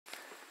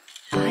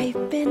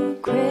I've been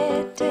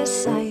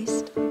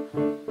criticized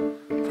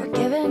for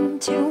giving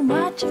too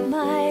much of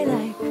my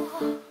life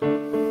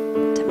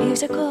to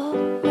musical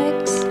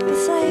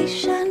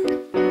mixation.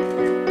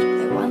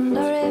 They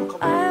wonder if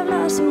I've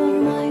lost my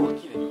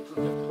mind.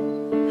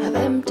 I've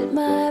emptied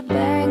my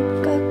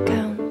bank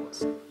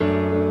accounts,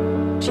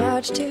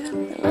 charged to the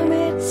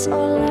limits,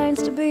 all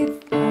lines to be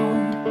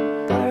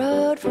found,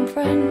 borrowed from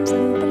friends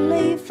and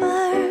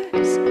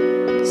believers.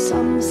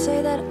 Some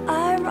say that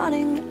I'm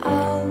running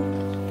out,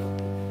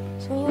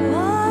 so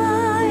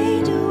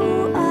why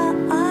do I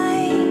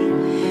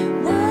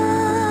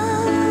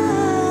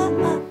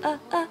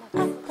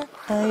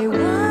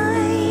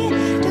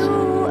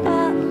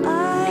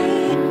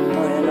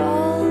put it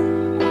all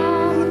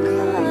on the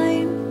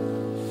line?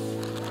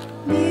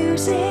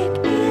 Music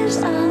is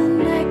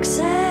an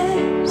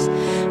excess.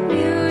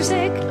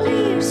 Music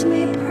leaves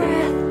me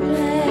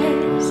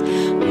breathless.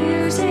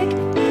 Music,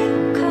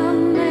 it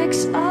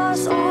connects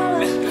us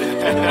all.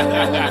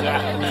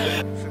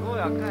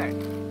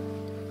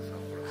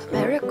 A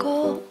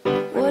miracle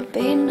would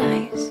be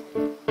nice.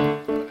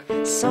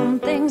 Some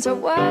things are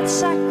worth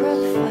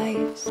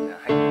sacrifice.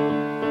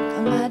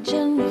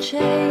 Imagine the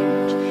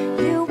change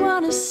you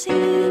want to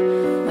see.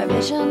 My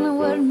vision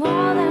would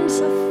more than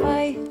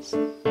suffice.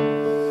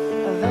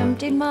 I've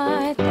emptied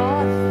my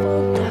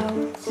thoughtful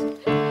doubts,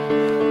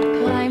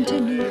 climbed to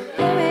new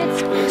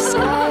limits, blue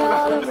sky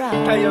all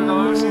around,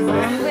 along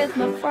with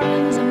my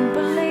friends and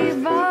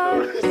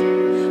believers,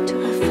 to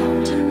a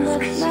fountain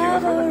that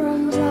never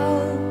runs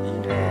out.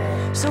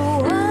 So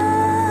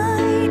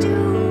why do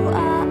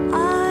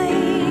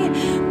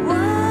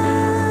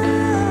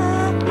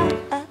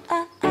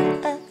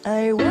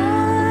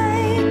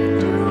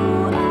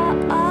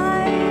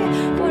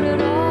put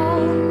it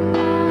all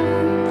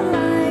on the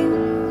line?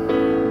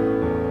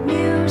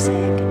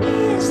 Music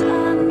is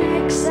an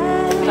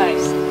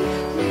excess.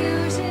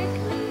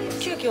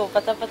 急遽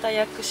バタバタ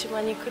屋久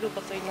島に来る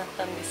ことになっ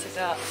たんです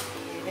が、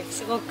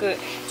すごく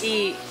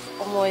いい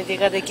思い出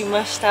ができ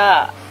まし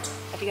た。あ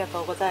りが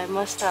とうござい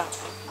ました。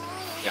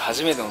いや、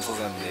初めての登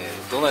山で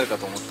どうなるか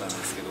と思ったんで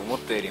すけど、思っ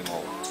たより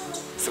も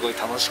すごい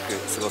楽しく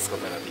過ごすこ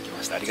とができ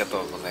ました。ありが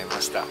とうござい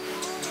ました。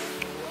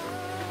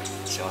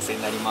幸せ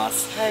になりま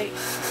す。はい。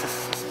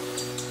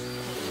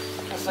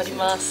頑張り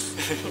ます。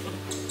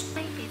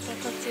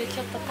途中ち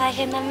ょっと大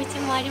変な道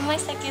もありま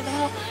したけど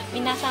も、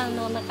皆さん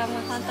の仲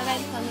間さんとガイ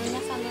ドさんの皆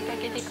さんのおか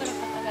げで来ること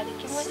がで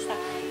きました。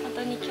本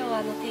当に今日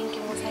は天気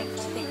も最高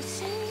で、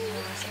幸せ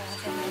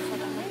な朝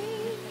だなと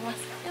思ってま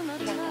す。あ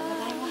りがとうご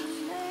ざいま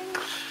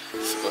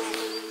す。すごい。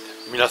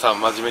皆さ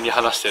ん真面目に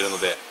話しているの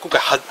で、今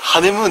回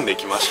ハネムーンで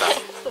来ました。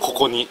こ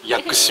こに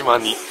屋久島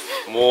に、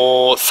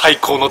もう最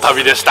高の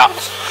旅でした。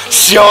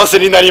幸せ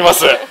になりま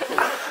す。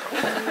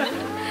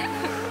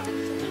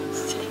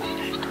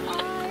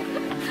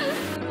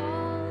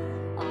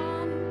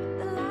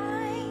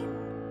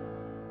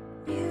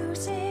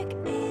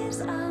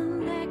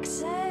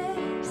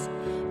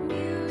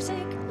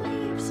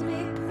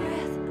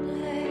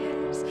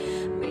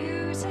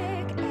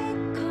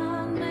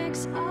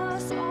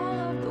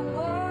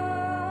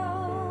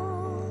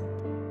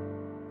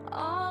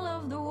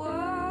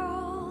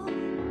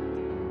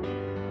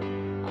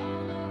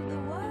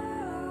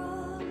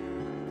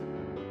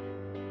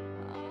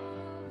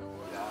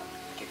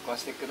結婚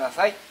してくだ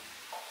さい。よ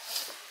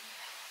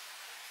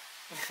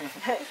ろしくお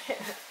願い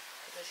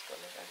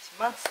し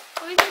ます。す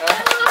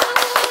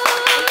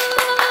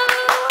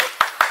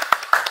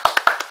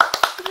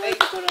ごい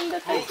ところに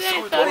立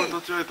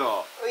ち会えた。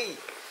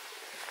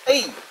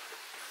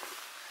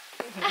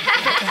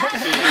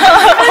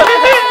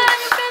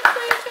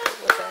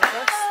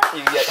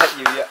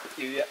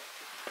指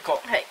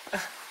こう、はい、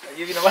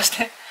指伸ばし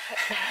て。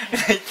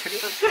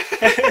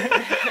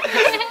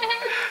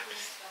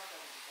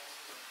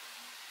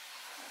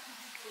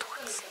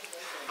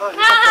お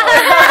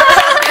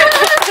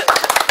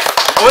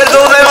めでと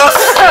うございます。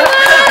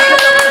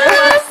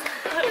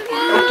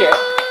オッケー。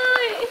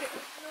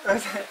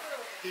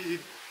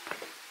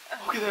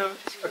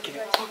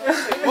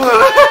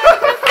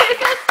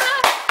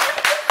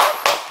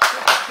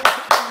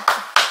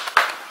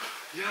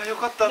いや、よ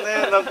かったね。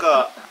なん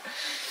か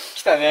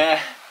来たね。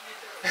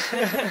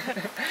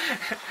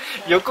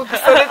予告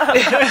され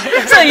て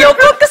そう、予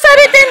告さ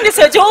れてんで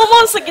すよ、縄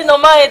文杉の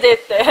前でっ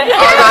て。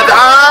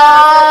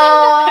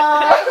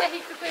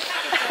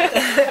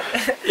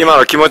今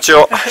の気持ち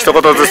を一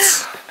言ず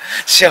つ。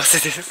幸せ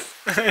です。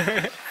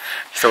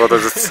一言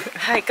ずつ。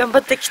はい、頑張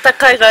ってきた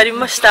甲斐があり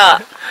まし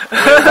た。お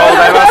めでとうご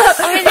ざいま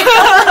す。もう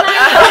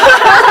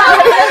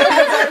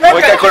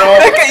一回これも。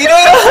なんかい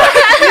ろいろ。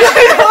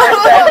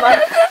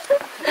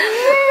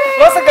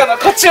まさかの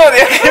こっちまで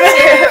焼けない。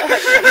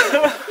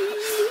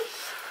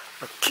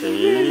オッケ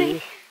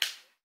ー。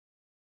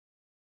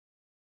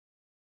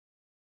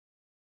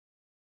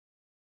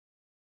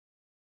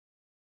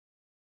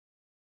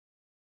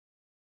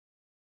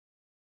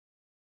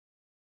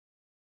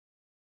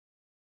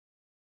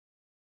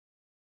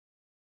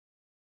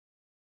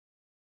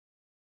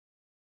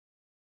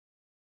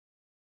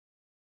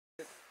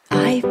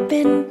I've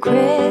been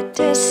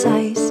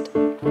criticized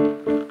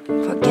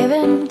for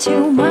giving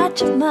too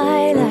much of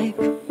my life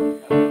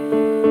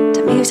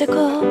to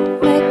musical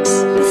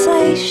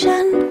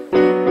mixation.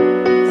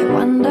 They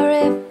wonder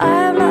if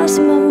I've lost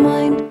my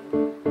mind.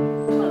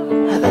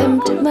 I've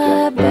emptied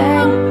my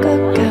bank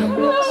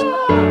accounts,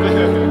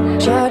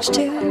 charged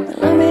to the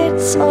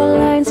limits, all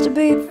lines to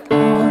be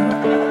flown,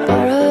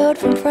 borrowed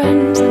from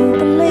friends and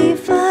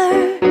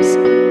believers.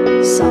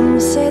 Some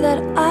say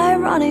that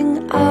I'm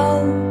running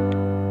out.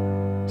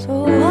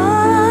 So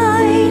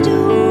why do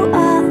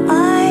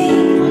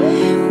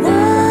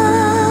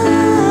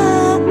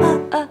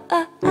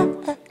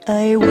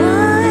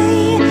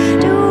why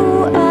do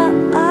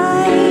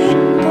I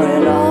put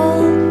it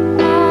all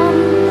on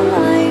the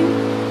line?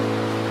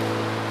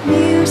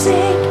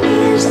 Music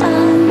is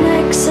an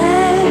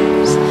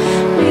excess.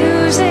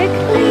 Music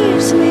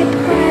leaves me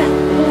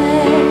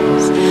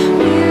breathless.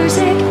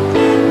 Music,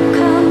 it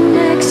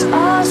connects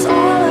us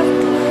all at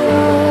the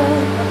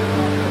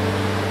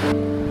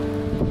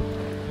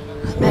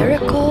A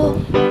miracle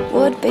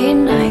would be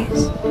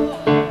nice.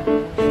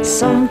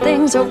 Some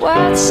things are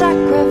worth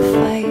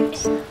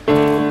sacrifice.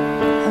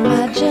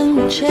 Imagine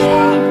the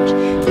change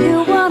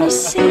you wanna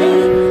see.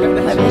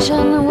 My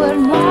vision would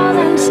more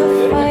than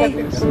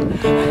suffice.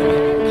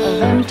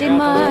 I've emptied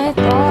my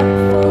thoughts.